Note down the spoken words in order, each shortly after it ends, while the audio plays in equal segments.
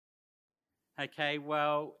Okay,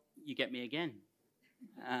 well, you get me again.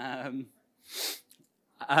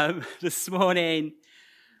 This morning,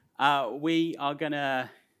 we are going to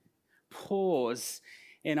pause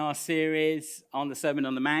in our series on the Sermon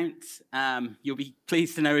on the Mount. You'll be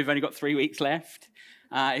pleased to know we've only got 3 weeks left.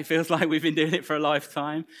 It feels like we've been doing it for a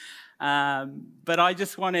lifetime. But I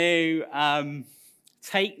just want to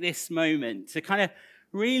take this moment to kind of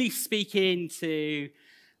really speak into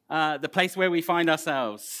the place where we find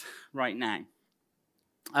ourselves right now.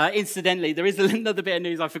 Incidentally, there is another bit of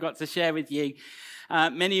news I forgot to share with you.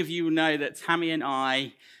 Many of you will know that Tammy and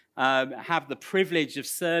I have the privilege of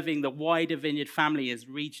serving the wider Vineyard family as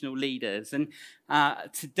regional leaders. And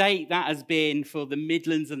to date, that has been for the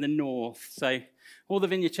Midlands and the North. So all the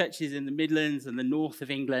Vineyard churches in the Midlands and the North of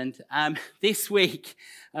England. This week,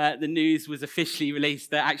 the news was officially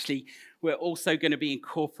released that actually we're also going to be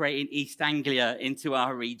incorporating East Anglia into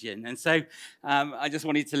our region. And so I just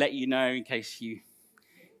wanted to let you know in case you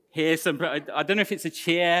hear some, I don't know if it's a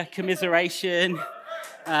cheer, commiseration.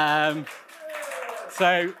 So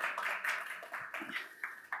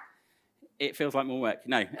it feels like more work.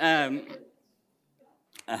 No.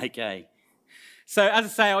 Okay. So as I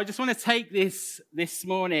say, I just want to take this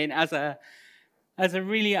morning as a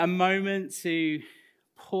really a moment to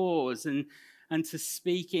pause and to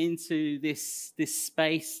speak into this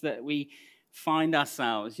space that we find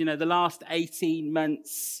ourselves. You know, the last 18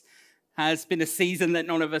 months has been a season that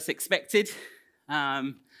none of us expected,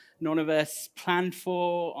 none of us planned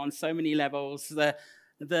for on so many levels.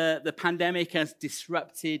 The pandemic has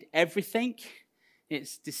disrupted everything.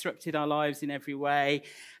 It's disrupted our lives in every way.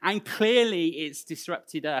 And clearly it's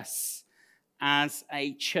disrupted us as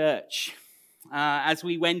a church. As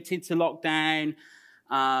we went into lockdown,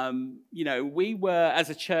 we were, as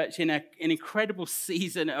a church, in an incredible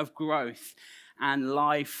season of growth and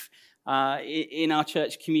life in our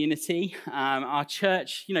church community. Our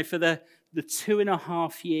church, for the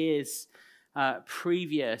 2.5 years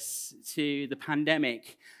previous to the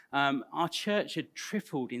pandemic, our church had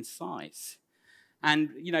tripled in size. And,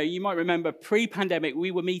 you might remember pre-pandemic,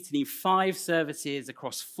 we were meeting in 5 services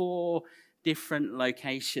across 4 different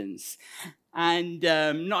locations. And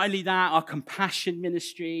not only that, our compassion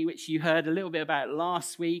ministry, which you heard a little bit about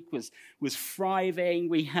last week, was thriving.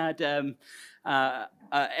 We had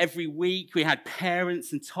every week we had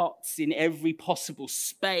parents and tots in every possible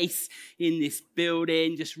space in this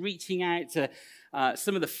building, just reaching out to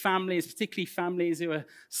some of the families, particularly families who are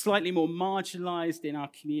slightly more marginalized in our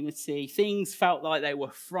community. Things felt like they were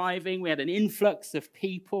thriving. We had an influx of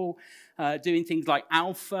people doing things like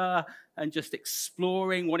Alpha and just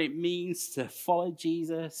exploring what it means to follow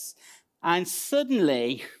Jesus. And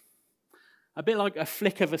suddenly, a bit like a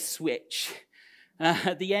flick of a switch,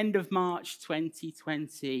 at the end of March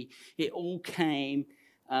 2020, it all came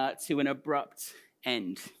to an abrupt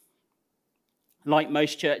end. Like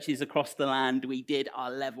most churches across the land, we did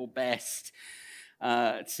our level best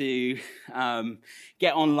to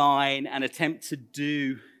get online and attempt to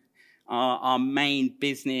do our main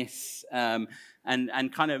business and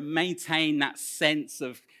kind of maintain that sense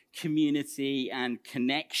of community and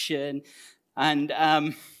connection. And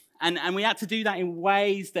we had to do that in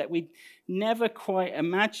ways that we'd never quite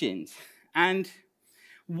imagined. And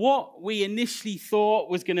what we initially thought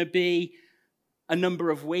was going to be a number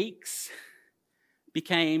of weeks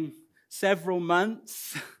became several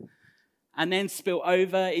months, and then spill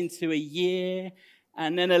over into a year,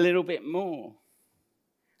 and then a little bit more.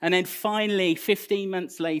 And then finally, 15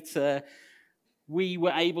 months later, we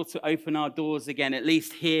were able to open our doors again, at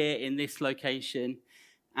least here in this location,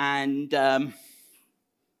 and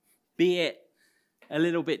be it a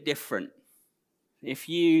little bit different. If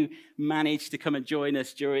you managed to come and join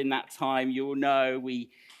us during that time, you'll know we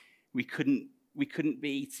couldn't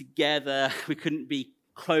be together. We couldn't be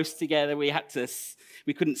close together. We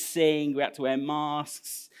couldn't sing. We had to wear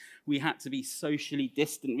masks. We had to be socially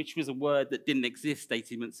distant, which was a word that didn't exist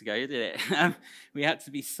 18 months ago, did it? We had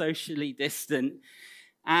to be socially distant.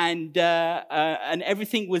 And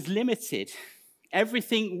everything was limited.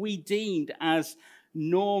 Everything we deemed as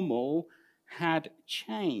normal had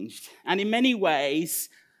changed. And in many ways,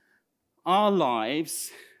 our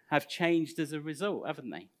lives have changed as a result,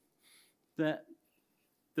 haven't they?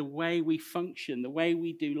 The way we function, the way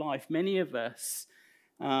we do life, many of us,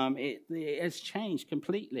 it has changed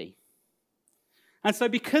completely. And so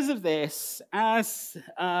because of this, as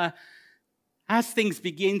things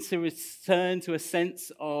begin to return to a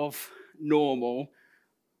sense of normal,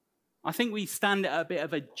 I think we stand at a bit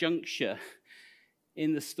of a juncture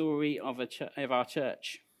in the story of our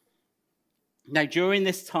church. Now, during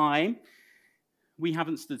this time, we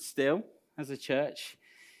haven't stood still as a church.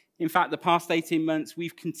 In fact, the past 18 months,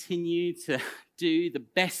 we've continued to do the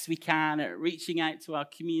best we can at reaching out to our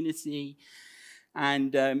community.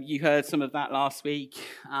 And you heard some of that last week.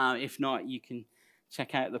 If not, you can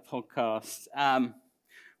check out the podcast.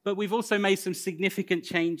 But we've also made some significant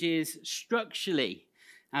changes structurally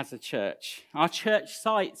as a church. Our church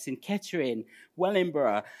sites in Kettering,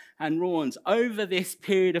 Wellingborough, and Raunds over this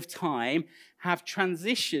period of time have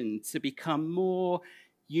transitioned to become more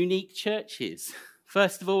unique churches.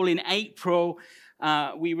 First of all, in April,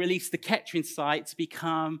 we released the Kettering site to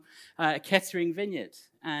become Kettering Vineyard,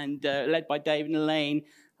 and led by David and Elaine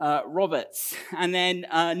Roberts. And then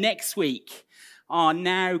next week, our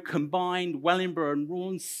now combined Wellingborough and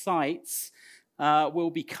Raunds sites will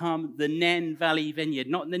become the Nen Valley Vineyard.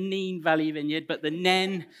 Not the Neen Valley Vineyard, but the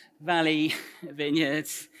Nen Valley Vineyard.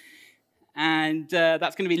 And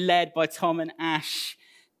that's going to be led by Tom and Ash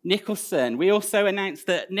Nicholson. We also announced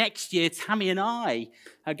that next year, Tammy and I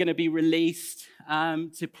are going to be released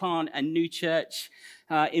to plant a new church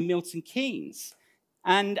in Milton Keynes.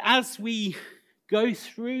 And as we go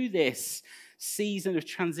through this season of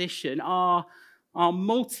transition, our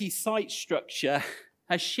multi-site structure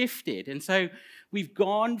has shifted. And so we've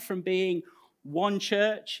gone from being one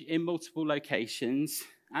church in multiple locations,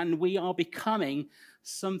 and we are becoming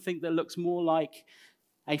something that looks more like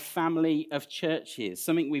a family of churches,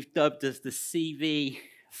 something we've dubbed as the CV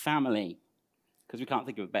family, because we can't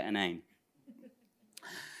think of a better name.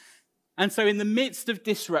 And so in the midst of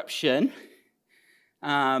disruption,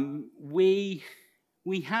 we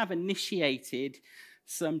have initiated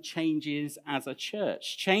some changes as a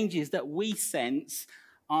church, changes that we sense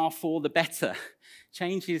are for the better,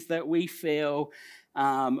 changes that we feel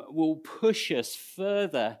will push us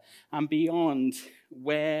further and beyond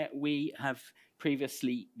where we have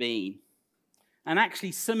previously been. And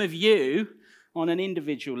actually, some of you, on an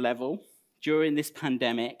individual level, during this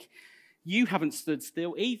pandemic, you haven't stood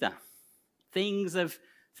still either. Things have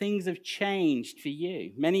changed for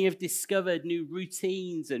you. Many have discovered new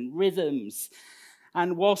routines and rhythms.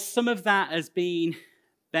 And while some of that has been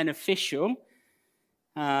beneficial,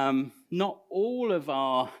 not all of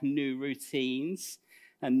our new routines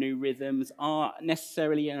and new rhythms are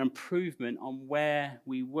necessarily an improvement on where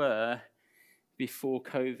we were before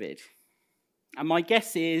COVID. And my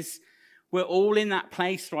guess is we're all in that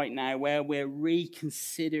place right now where we're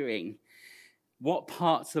reconsidering what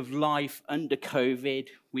parts of life under COVID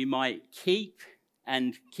we might keep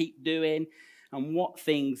doing, and what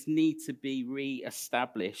things need to be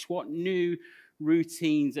re-established. What new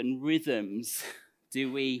routines and rhythms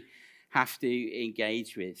do we have to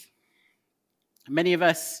engage with? Many of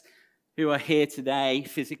us who are here today,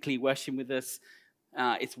 physically worshiping with us,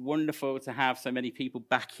 it's wonderful to have so many people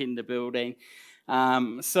back in the building.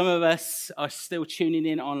 Some of us are still tuning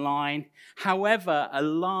in online. However, a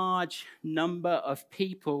large number of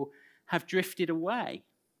people have drifted away.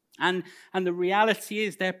 And the reality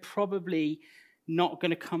is they're probably not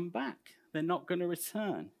going to come back. They're not going to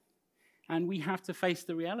return. And we have to face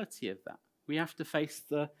the reality of that. We have to face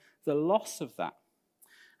the loss of that.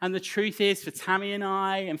 And the truth is, for Tammy and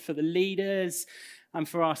I, and for the leaders, and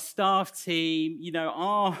for our staff team,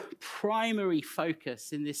 our primary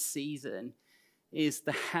focus in this season is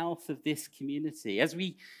the health of this community. As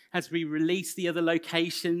we release the other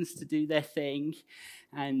locations to do their thing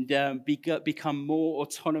and become more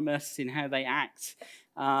autonomous in how they act,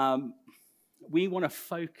 we want to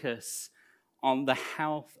focus on the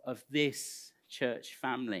health of this church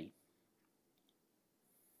family.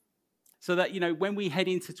 So that, when we head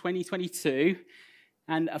into 2022,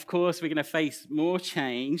 and of course we're going to face more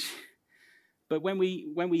change, but when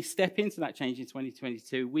we step into that change in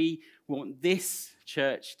 2022, we want this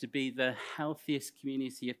church to be the healthiest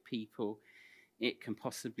community of people it can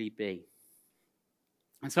possibly be.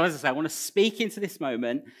 And so, as I say, I want to speak into this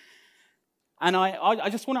moment, and I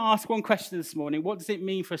just want to ask one question this morning. What does it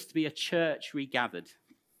mean for us to be a church regathered?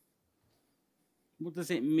 What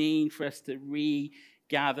does it mean for us to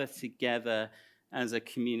regather together as a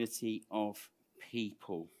community of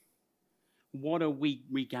people? What are we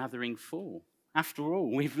regathering for? After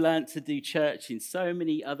all, we've learned to do church in so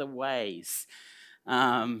many other ways.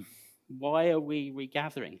 Why are we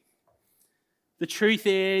regathering? The truth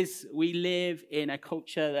is, we live in a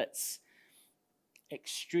culture that's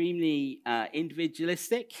extremely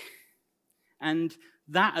individualistic, and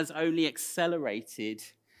that has only accelerated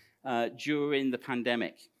during the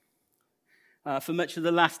pandemic. For much of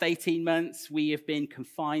the last 18 months, we have been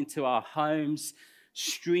confined to our homes,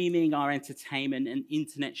 streaming our entertainment and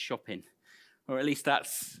internet shopping. Or at least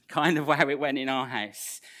that's kind of how it went in our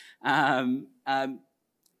house.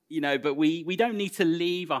 but we don't need to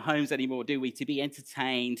leave our homes anymore, do we, to be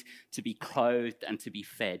entertained, to be clothed, and to be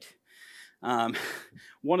fed.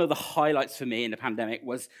 One of the highlights for me in the pandemic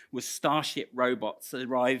was Starship robots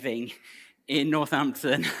arriving in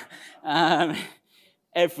Northampton.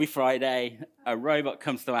 Every Friday, a robot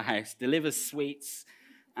comes to our house, delivers sweets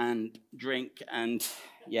and drink and,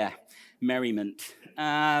 merriment.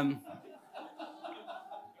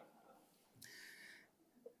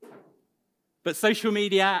 But social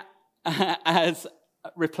media has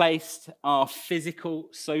replaced our physical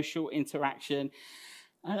social interaction.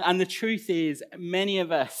 And the truth is, many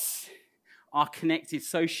of us are connected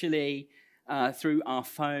socially through our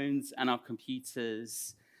phones and our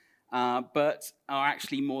computers, but are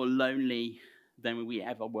actually more lonely than we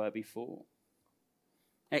ever were before.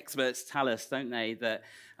 Experts tell us, don't they, that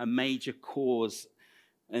a major cause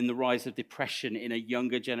in the rise of depression in a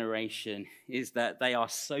younger generation is that they are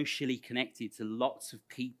socially connected to lots of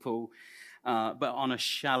people, but on a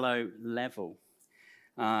shallow level.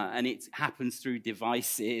 And it happens through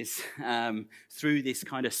devices, through this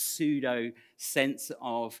kind of pseudo sense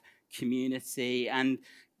of community. And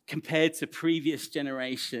compared to previous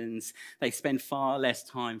generations, they spend far less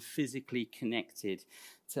time physically connected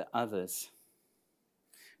to others.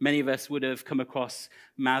 Many of us would have come across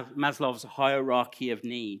Maslow's hierarchy of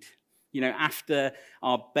need. After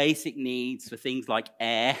our basic needs for things like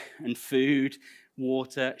air and food,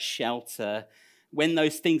 water, shelter, when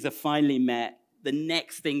those things are finally met, the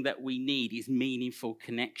next thing that we need is meaningful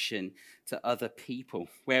connection to other people,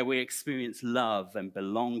 where we experience love and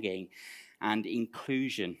belonging and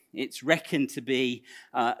inclusion. It's reckoned to be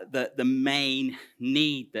the main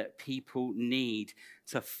need that people need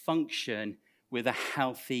to function with a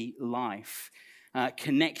healthy life.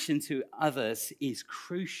 Connection to others is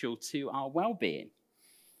crucial to our well-being.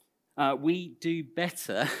 We do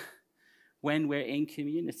better when we're in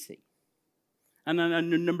community. And a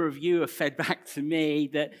number of you have fed back to me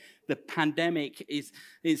that the pandemic is,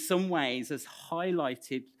 in some ways, has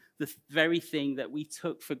highlighted the very thing that we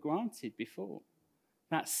took for granted before.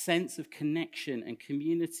 That sense of connection and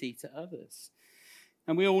community to others.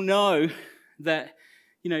 And we all know that,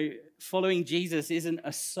 following Jesus isn't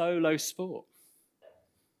a solo sport.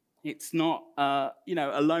 It's not, a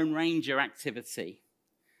Lone Ranger activity.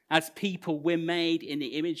 As people, we're made in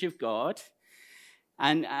the image of God.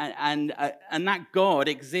 And that God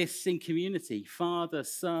exists in community, Father,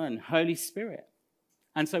 Son, Holy Spirit.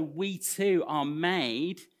 And so we too are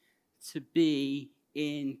made to be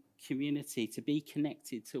in community, to be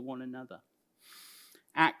connected to one another.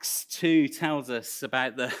 Acts 2 tells us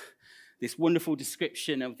about this wonderful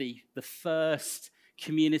description of the first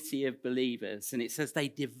community of believers. And it says they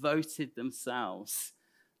devoted themselves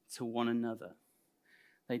to one another.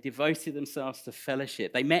 They devoted themselves to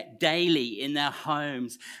fellowship. They met daily in their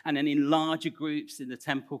homes and then in larger groups in the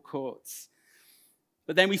temple courts.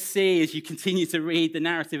 But then we see, as you continue to read the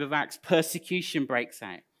narrative of Acts, persecution breaks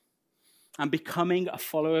out. And becoming a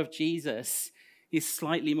follower of Jesus is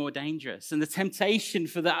slightly more dangerous. And the temptation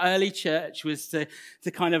for the early church was to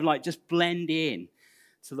kind of like just blend in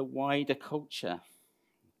to the wider culture.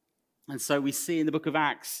 And so we see in the book of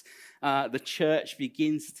Acts, the church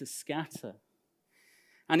begins to scatter.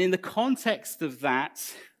 And in the context of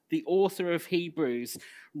that, the author of Hebrews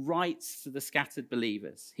writes to the scattered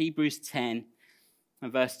believers. Hebrews 10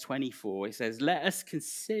 and verse 24, it says, "Let us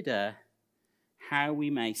consider how we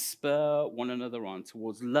may spur one another on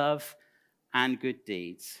towards love and good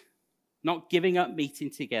deeds, not giving up meeting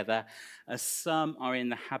together as some are in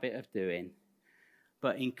the habit of doing,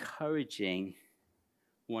 but encouraging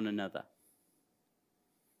one another."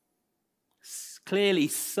 Clearly,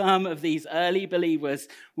 some of these early believers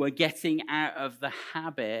were getting out of the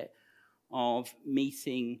habit of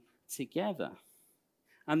meeting together.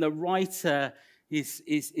 And the writer is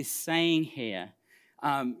saying here,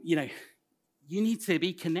 you need to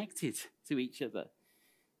be connected to each other.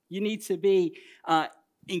 You need to be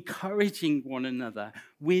encouraging one another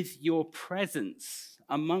with your presence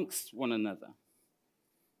amongst one another.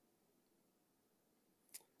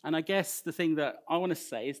 And I guess the thing that I want to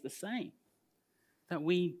say is the same. That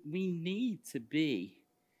we need to be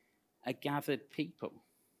a gathered people.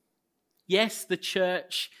 Yes, the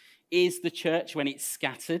church is the church when it's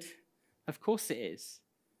scattered. Of course it is.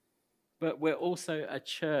 But we're also a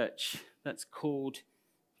church that's called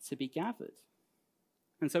to be gathered.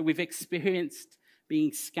 And so we've experienced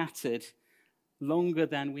being scattered longer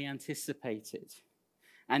than we anticipated.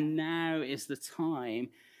 And now is the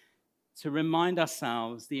time to remind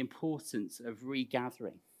ourselves the importance of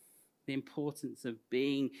regathering. The importance of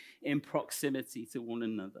being in proximity to one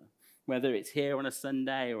another. whether it's here on a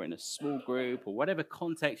Sunday or in a small group or whatever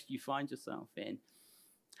context you find yourself in,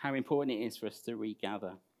 how important it is for us to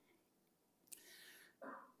regather.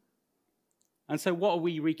 And so what are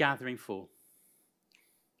we regathering for?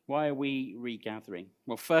 Why are we regathering?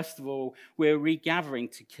 Well, first of all, we're regathering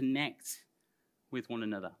to connect with one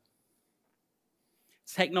another.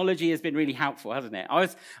 Technology has been really helpful, hasn't it? I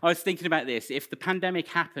was thinking about this. If the pandemic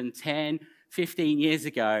happened 10, 15 years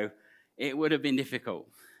ago, it would have been difficult.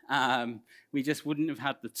 We just wouldn't have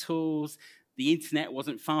had the tools. The internet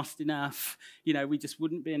wasn't fast enough. We just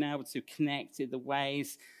wouldn't have been able to connect in the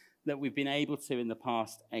ways that we've been able to in the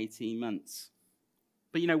past 18 months.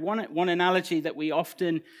 But one analogy that we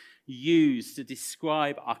often use to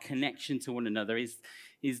describe our connection to one another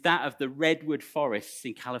is that of the redwood forests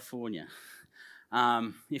in California.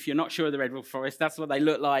 If you're not sure of the redwood forest, that's what they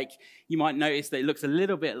look like. You might notice that it looks a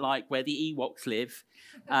little bit like where the Ewoks live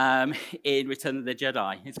in Return of the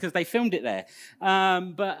Jedi. It's because they filmed it there.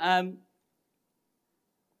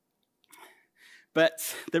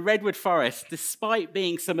 But the redwood forest, despite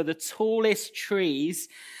being some of the tallest trees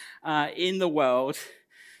in the world,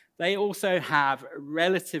 they also have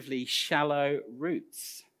relatively shallow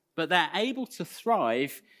roots. But they're able to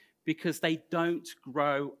thrive because they don't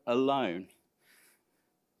grow alone.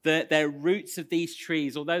 The roots of these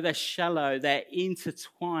trees, although they're shallow, they're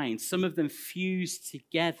intertwined. Some of them fuse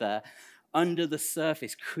together under the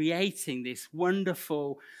surface, creating this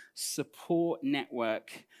wonderful support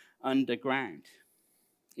network underground.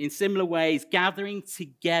 In similar ways, gathering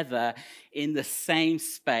together in the same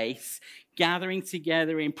space, gathering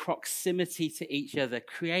together in proximity to each other,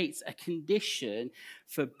 creates a condition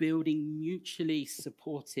for building mutually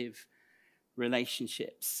supportive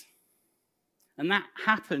relationships. And that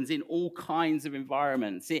happens in all kinds of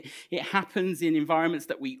environments. It happens in environments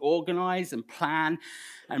that we organize and plan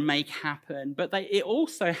and make happen. But it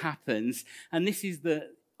also happens, and this is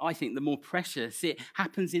I think the more precious, it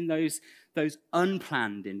happens in those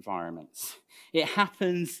unplanned environments. It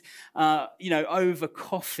happens, over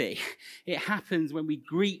coffee. It happens when we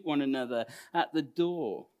greet one another at the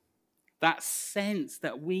door. That sense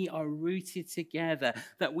that we are rooted together,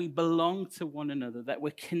 that we belong to one another, that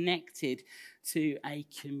we're connected to a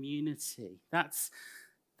community. That's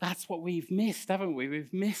what we've missed, haven't we?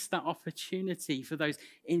 We've missed that opportunity for those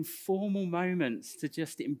informal moments to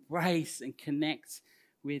just embrace and connect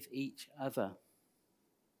with each other.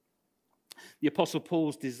 The Apostle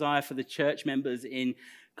Paul's desire for the church members in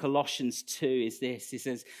Colossians 2 is this. He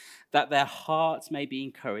says that their hearts may be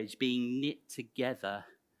encouraged, being knit together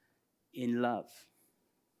in love.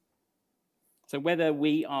 So whether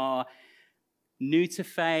we are new to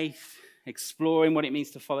faith, exploring what it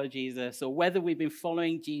means to follow Jesus, or whether we've been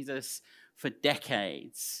following Jesus for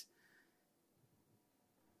decades,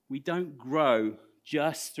 we don't grow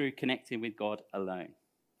just through connecting with God alone.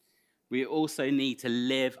 We also need to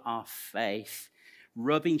live our faith,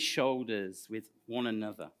 rubbing shoulders with one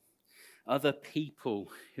another, other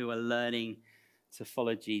people who are learning to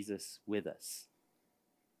follow Jesus with us.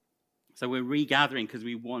 So we're regathering because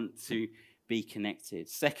we want to be connected.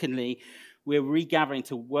 Secondly, we're regathering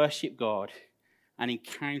to worship God and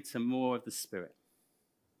encounter more of the Spirit.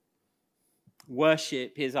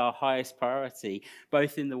 Worship is our highest priority,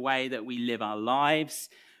 both in the way that we live our lives,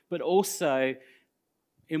 but also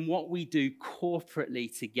in what we do corporately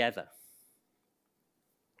together.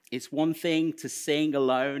 It's one thing to sing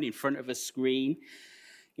alone in front of a screen.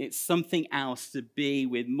 It's something else to be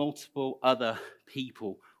with multiple other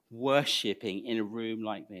people worshipping in a room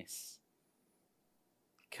like this.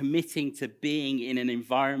 Committing to being in an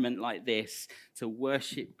environment like this to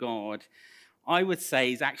worship God, I would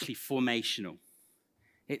say, is actually formational.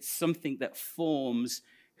 It's something that forms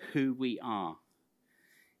who we are.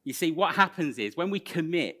 You see, what happens is when we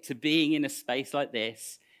commit to being in a space like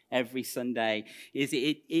this every Sunday, is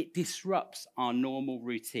it disrupts our normal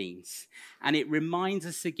routines. And it reminds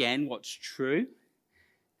us again what's true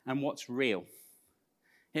and what's real.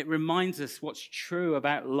 It reminds us what's true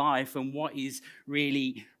about life and what is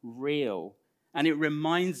really real. And it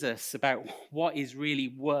reminds us about what is really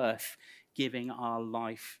worth giving our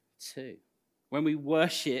life to. When we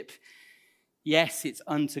worship, yes, it's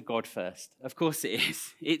unto God first. Of course it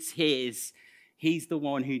is. It's his. He's the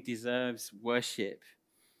one who deserves worship.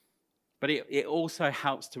 But it also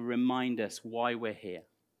helps to remind us why we're here,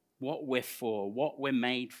 what we're for, what we're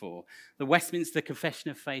made for. The Westminster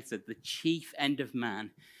Confession of Faith said the chief end of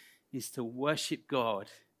man is to worship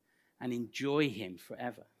God and enjoy him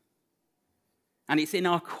forever. And it's in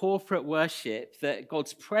our corporate worship that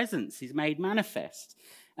God's presence is made manifest.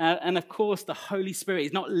 And of course, the Holy Spirit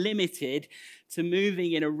is not limited to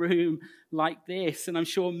moving in a room like this. And I'm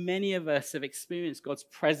sure many of us have experienced God's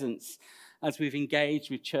presence as we've engaged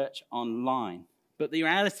with church online. But the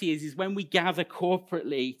reality is when we gather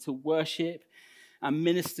corporately to worship and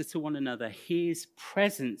minister to one another, his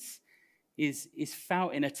presence is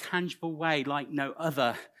felt in a tangible way like no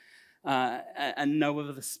other and no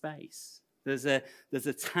other space. There's a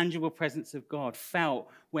tangible presence of God felt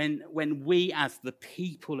when we as the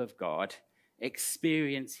people of God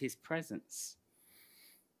experience his presence.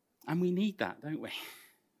 And we need that, don't we?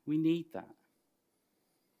 We need that.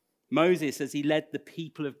 Moses, as he led the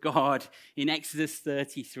people of God in Exodus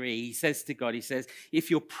 33, he says to God, if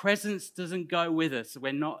your presence doesn't go with us,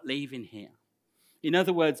 we're not leaving here. In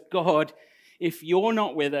other words, God, if you're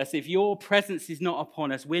not with us, if your presence is not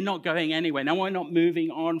upon us, we're not going anywhere. No, we're not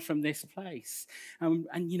moving on from this place. And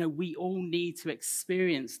we all need to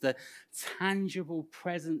experience the tangible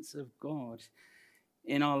presence of God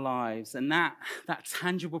in our lives. And that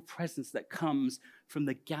tangible presence that comes from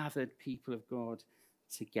the gathered people of God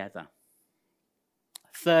together.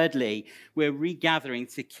 Thirdly, we're regathering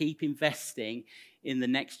to keep investing in the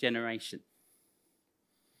next generation.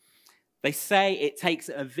 They say it takes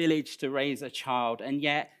a village to raise a child, and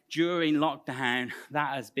yet during lockdown,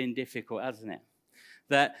 that has been difficult, hasn't it?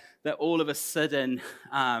 That all of a sudden,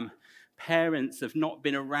 parents have not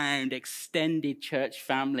been around extended church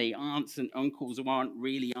family, aunts and uncles who aren't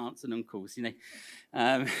really aunts and uncles,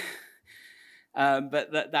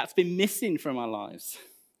 but that's been missing from our lives.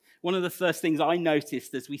 One of the first things I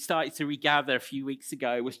noticed as we started to regather a few weeks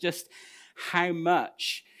ago was just how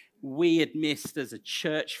much we had missed as a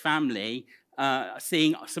church family,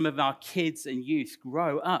 seeing some of our kids and youth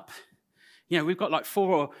grow up. We've got like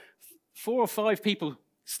four or five people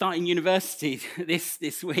starting university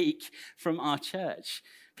this week from our church.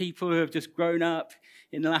 People who have just grown up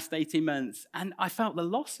in the last 18 months. And I felt the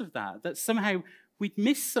loss of that somehow we'd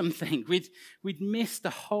missed something. We'd missed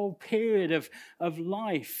a whole period of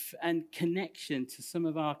life and connection to some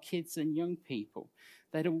of our kids and young people.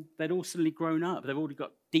 They'd all suddenly grown up. They've already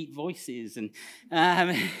got deep voices. And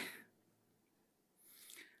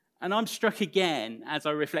I'm struck again, as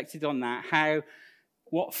I reflected on that,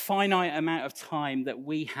 what finite amount of time that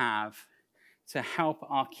we have to help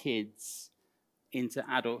our kids into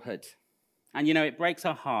adulthood. And, it breaks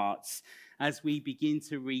our hearts as we begin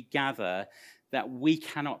to regather that we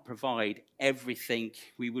cannot provide everything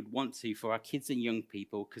we would want to for our kids and young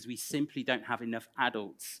people because we simply don't have enough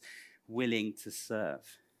adults willing to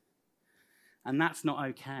serve. And that's not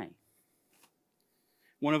okay.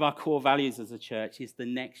 One of our core values as a church is the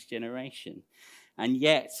next generation. And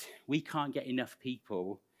yet, we can't get enough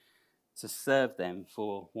people to serve them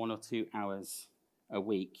for 1 or 2 hours a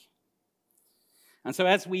week. And so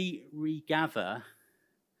as we regather,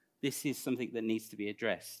 this is something that needs to be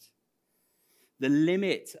addressed. The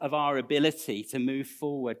limit of our ability to move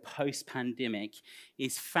forward post-pandemic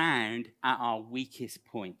is found at our weakest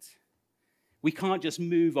point. We can't just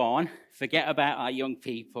move on, forget about our young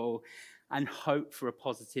people, and hope for a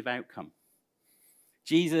positive outcome.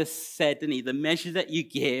 Jesus said, didn't he, the measure that you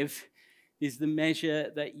give is the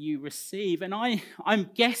measure that you receive. And I'm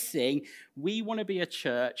guessing we want to be a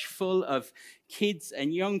church full of kids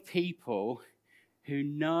and young people who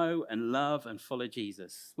know and love and follow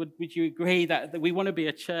Jesus. Would you agree that we want to be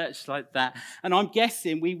a church like that? And I'm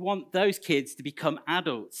guessing we want those kids to become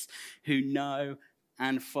adults who know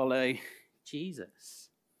and follow Jesus.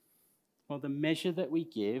 Well, the measure that we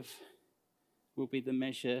give will be the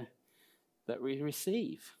measure that we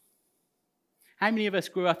receive. How many of us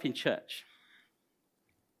grew up in church?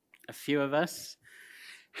 A few of us.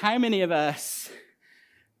 How many of us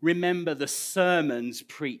remember the sermons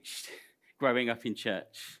preached growing up in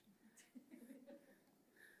church?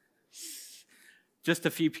 Just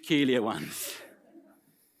a few peculiar ones.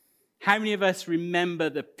 How many of us remember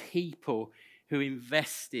the people who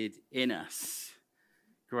invested in us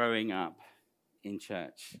growing up in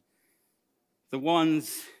church? The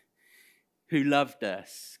ones who loved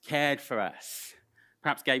us, cared for us,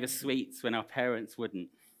 perhaps gave us sweets when our parents wouldn't.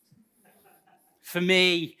 For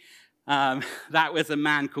me, that was a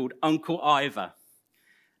man called Uncle Ivor.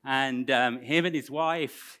 And him and his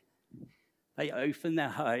wife, they opened their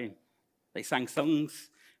home. They sang songs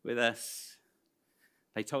with us.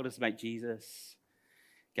 They told us about Jesus,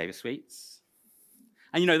 gave us sweets.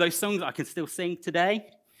 And those songs I can still sing today.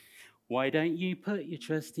 Why don't you put your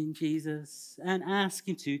trust in Jesus and ask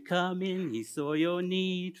him to come in? He saw your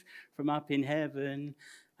need from up in heaven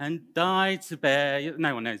and died to bear.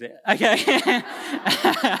 No one knows it. Okay.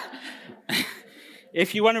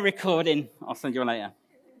 If you want a recording, I'll send you one later.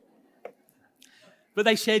 But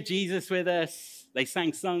they shared Jesus with us. They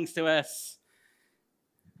sang songs to us,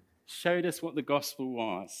 showed us what the gospel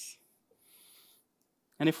was.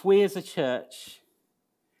 And if we as a church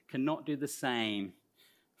cannot do the same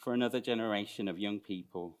for another generation of young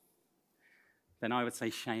people, then I would say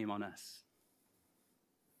shame on us.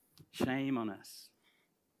 Shame on us.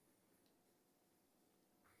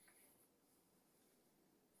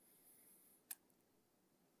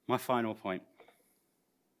 My final point.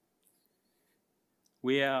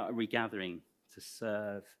 We are regathering to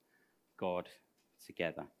serve God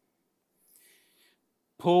together.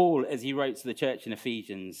 Paul, as he wrote to the church in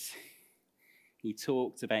Ephesians, he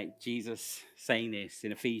talked about Jesus saying this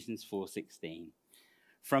in Ephesians 4:16.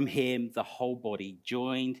 From him, the whole body,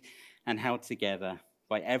 joined and held together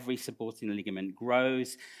by every supporting ligament,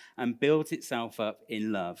 grows and builds itself up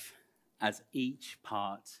in love as each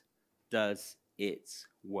part does its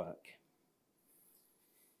work.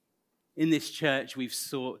 In this church, we've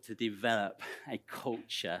sought to develop a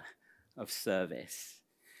culture of service.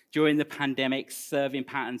 During the pandemic, serving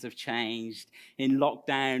patterns have changed. In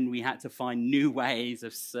lockdown, we had to find new ways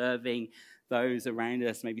of serving those around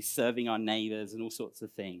us, maybe serving our neighbors and all sorts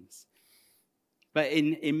of things. But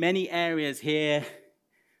in many areas here,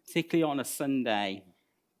 particularly on a Sunday,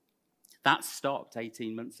 that stopped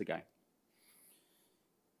 18 months ago.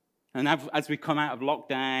 And as we come out of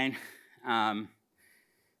lockdown,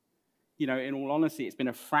 in all honesty, it's been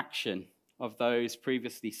a fraction of those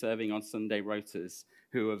previously serving on Sunday rotas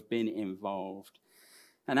who have been involved.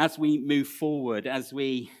 And as we move forward, as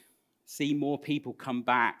we see more people come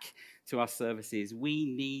back to our services, we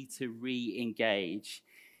need to re-engage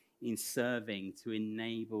in serving to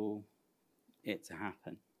enable it to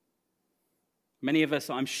happen. Many of us,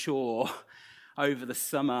 I'm sure, over the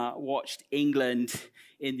summer watched England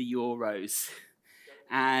in the Euros.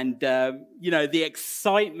 And, the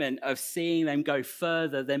excitement of seeing them go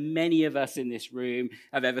further than many of us in this room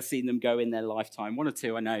have ever seen them go in their lifetime. One or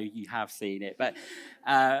two, I know you have seen it, but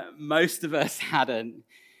most of us hadn't.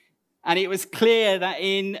 And it was clear that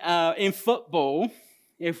in football,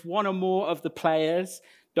 if one or more of the players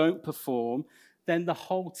don't perform, then the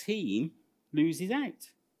whole team loses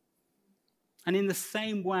out. And in the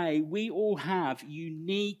same way, we all have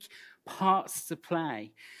unique parts to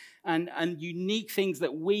play and unique things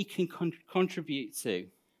that we can contribute to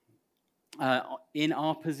in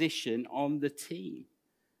our position on the team.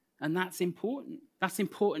 And that's important. That's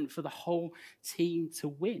important for the whole team to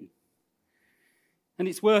win. And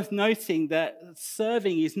it's worth noting that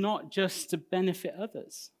serving is not just to benefit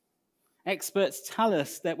others. Experts tell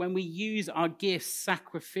us that when we use our gifts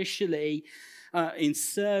sacrificially in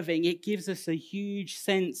serving, it gives us a huge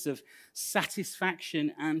sense of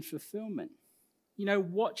satisfaction and fulfillment.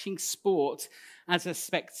 Watching sport as a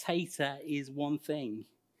spectator is one thing,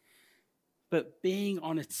 but being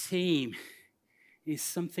on a team is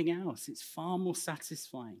something else. It's far more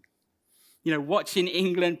satisfying. Watching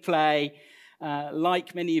England play,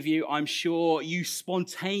 like many of you, I'm sure you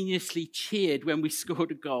spontaneously cheered when we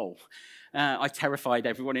scored a goal. I terrified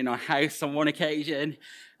everyone in our house on one occasion,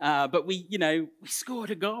 but we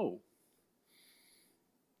scored a goal.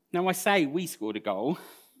 Now, I say we scored a goal,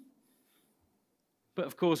 but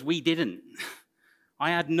of course we didn't.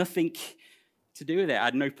 I had nothing to do with it. I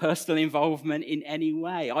had no personal involvement in any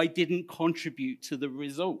way. I didn't contribute to the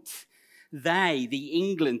result. They, the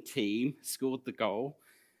England team, scored the goal.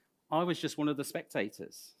 I was just one of the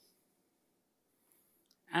spectators.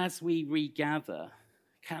 As we regather,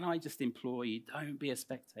 can I just implore you, don't be a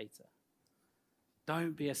spectator.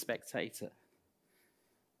 Don't be a spectator.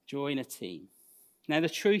 Join a team. Now, the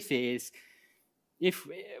truth is,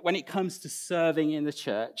 when it comes to serving in the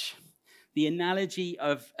church, the analogy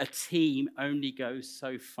of a team only goes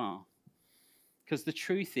so far. Because the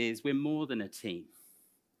truth is, we're more than a team.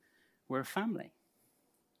 We're a family.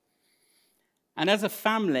 And as a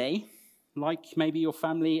family, like maybe your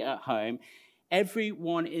family at home,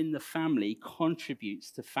 everyone in the family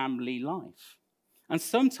contributes to family life. And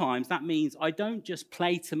sometimes that means I don't just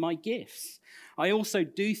play to my gifts. I also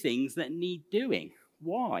do things that need doing.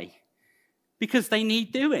 Why? Because they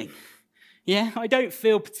need doing. Yeah, I don't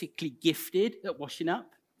feel particularly gifted at washing up.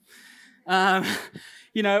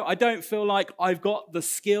 I don't feel like I've got the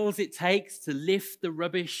skills it takes to lift the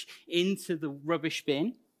rubbish into the rubbish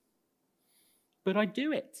bin. But I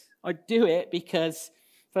do it. I do it because,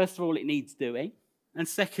 first of all, it needs doing. And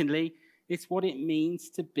secondly, it's what it means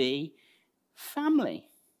to be family.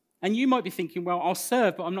 And you might be thinking, well, I'll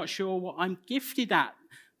serve, but I'm not sure what I'm gifted at.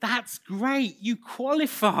 That's great. You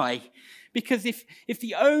qualify. Because if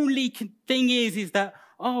the only thing is that,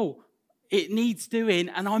 it needs doing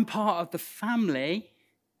and I'm part of the family,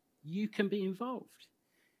 You can be involved.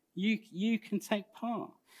 You can take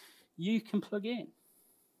part. You can plug in.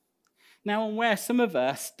 Now, and where some of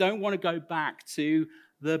us don't want to go back to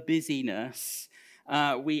the busyness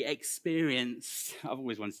we experienced, I've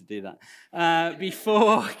always wanted to do that,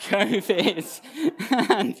 before COVID,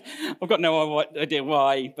 and I've got no idea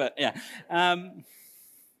why, but yeah. And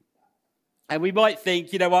we might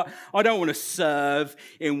think, you know what, I don't want to serve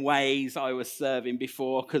in ways I was serving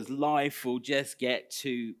before because life will just get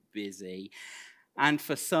too busy. And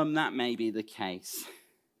for some, that may be the case.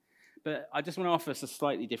 But I just want to offer us a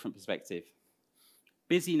slightly different perspective.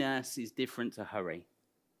 Busyness is different to hurry.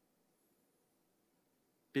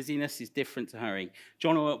 Busyness is different to hurry.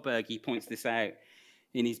 John Ortberg, he points this out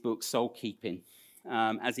in his book, Soul Keeping,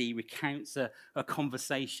 as he recounts a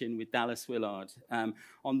conversation with Dallas Willard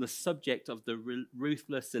on the subject of the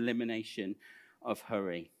ruthless elimination of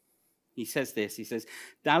hurry. He says this, he says,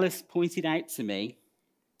 Dallas pointed out to me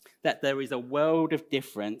that there is a world of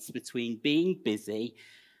difference between being busy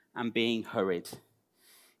and being hurried.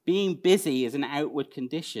 Being busy is an outward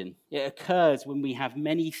condition. It occurs when we have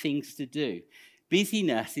many things to do.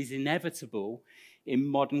 Busyness is inevitable in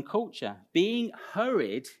modern culture. Being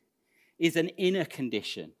hurried is an inner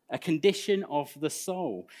condition, a condition of the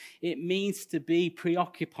soul. It means to be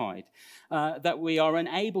preoccupied, that we are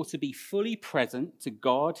unable to be fully present to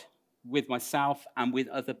God, with myself, and with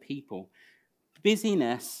other people.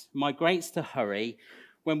 Busyness migrates to hurry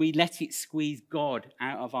when we let it squeeze God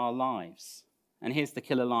out of our lives. And here's the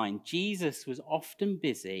killer line. Jesus was often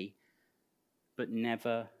busy, but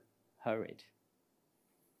never hurried.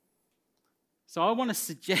 So I want to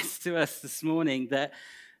suggest to us this morning that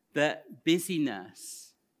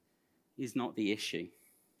busyness is not the issue.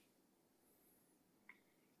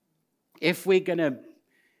 If we're going to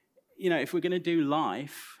do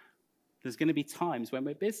life, there's going to be times when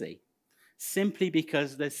we're busy, simply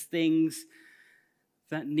because there's things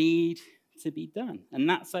that need to be done, and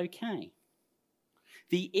that's okay.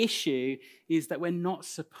 The issue is that we're not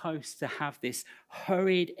supposed to have this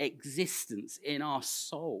hurried existence in our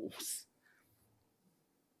souls.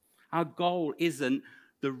 Our goal isn't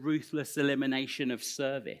the ruthless elimination of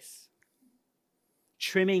service.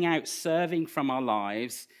 Trimming out serving from our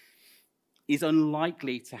lives is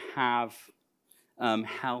unlikely to have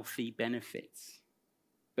healthy benefits.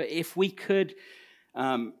 But if we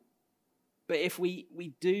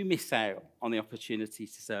do miss out on the opportunity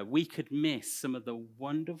to serve, we could miss some of the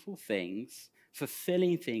wonderful things,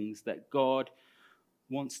 fulfilling things that God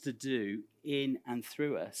wants to do in and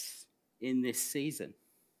through us in this season.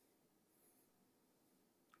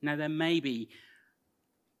 Now, there may be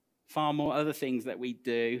far more other things that we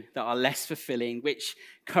do that are less fulfilling, which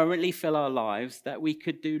currently fill our lives, that we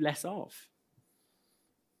could do less of.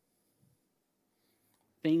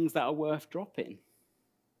 Things that are worth dropping.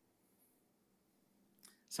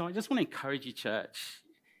 So I just want to encourage you, church,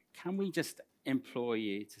 can we just implore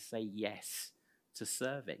you to say yes to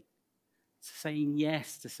serving? To saying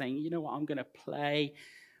yes, to saying, you know what, I'm going to play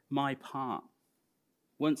my part.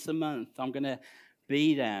 Once a month, I'm going to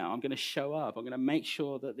be there. I'm going to show up. I'm going to make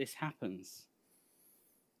sure that this happens.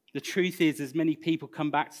 The truth is, as many people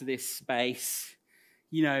come back to this space,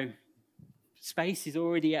 space is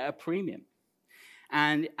already at a premium.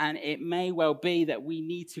 And it may well be that we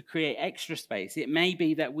need to create extra space. It may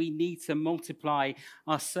be that we need to multiply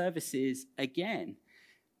our services again.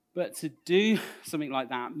 But to do something like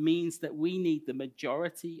that means that we need the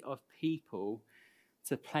majority of people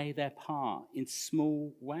to play their part in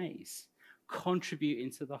small ways,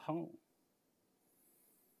 contributing to the whole.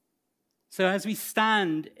 So as we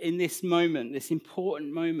stand in this moment, this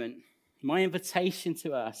important moment, my invitation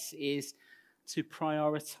to us is to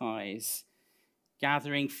prioritize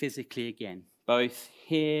gathering physically again, both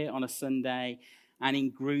here on a Sunday and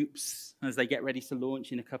in groups as they get ready to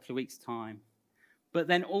launch in a couple of weeks' time. But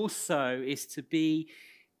then also is to be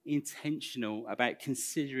intentional about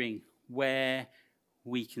considering where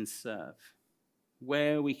we can serve,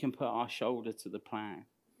 where we can put our shoulder to the plow.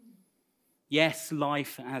 Yes,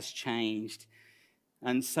 life has changed,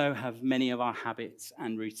 and so have many of our habits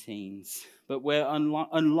and routines. But we're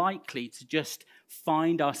unlikely to just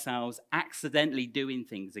find ourselves accidentally doing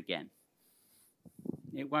things again.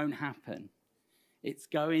 It won't happen. It's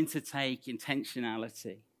going to take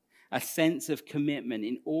intentionality, a sense of commitment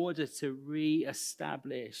in order to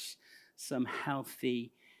re-establish some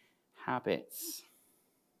healthy habits.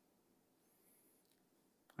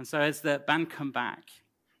 And so as the band come back,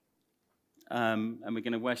 and we're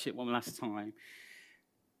going to worship one last time,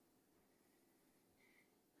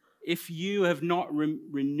 if you have not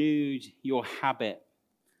renewed your habit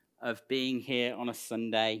of being here on a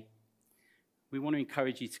Sunday, we want to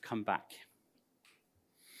encourage you to come back.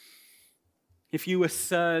 If you were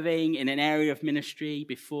serving in an area of ministry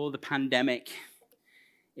before the pandemic,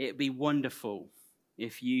 it'd be wonderful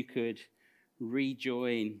if you could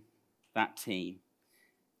rejoin that team.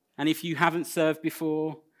 And if you haven't served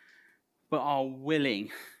before, but are willing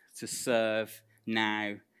to serve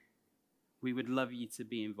now, we would love you to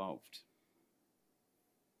be involved.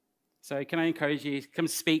 So can I encourage you, come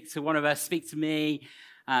speak to one of us, speak to me,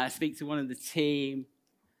 speak to one of the team.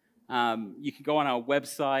 You can go on our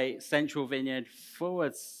website, Central Vineyard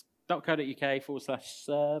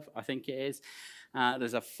 .co.uk/serve, I think it is.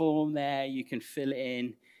 There's a form there. You can fill it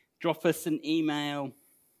in. Drop us an email,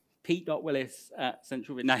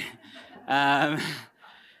 pete.willis@centralvineyard.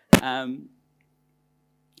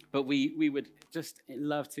 But we would just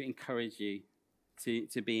love to encourage you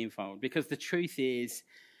to be involved, because the truth is,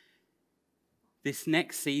 this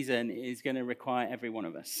next season is going to require every one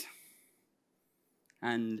of us.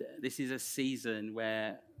 And this is a season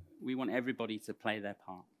where we want everybody to play their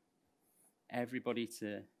part, everybody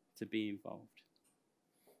to be involved.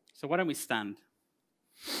 So why don't we stand?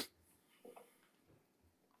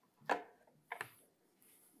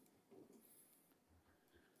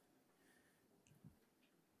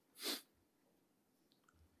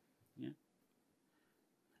 Yeah.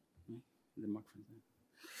 The microphone's there.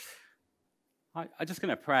 I'm just going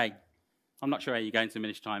to pray. I'm not sure how you're going to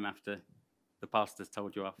finish time after the pastor's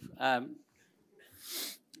told you off.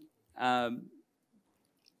 But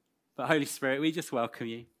Holy Spirit, we just welcome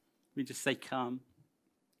you. We just say, come,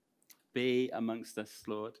 be amongst us,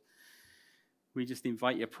 Lord. We just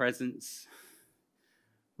invite your presence.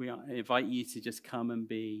 We invite you to just come and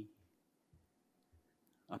be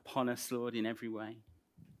upon us, Lord, in every way.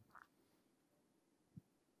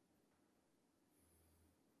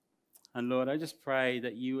 And Lord, I just pray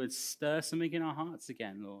that you would stir something in our hearts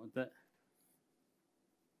again, Lord, that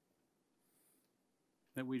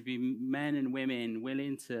we'd be men and women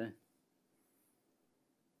willing to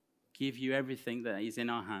give you everything that is in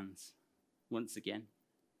our hands once again.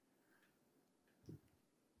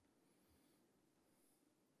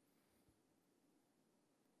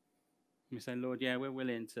 We say, Lord, yeah, we're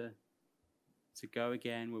willing to go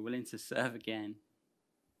again. We're willing to serve again.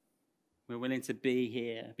 We're willing to be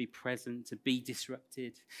here, be present, to be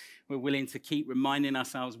disrupted. We're willing to keep reminding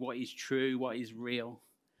ourselves what is true, what is real.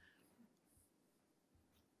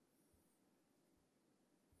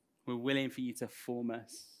 We're willing for you to form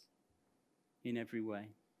us in every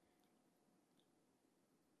way.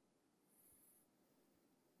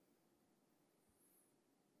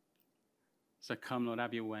 So come, Lord,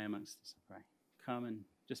 have your way amongst us, I pray. Come and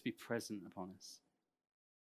just be present upon us.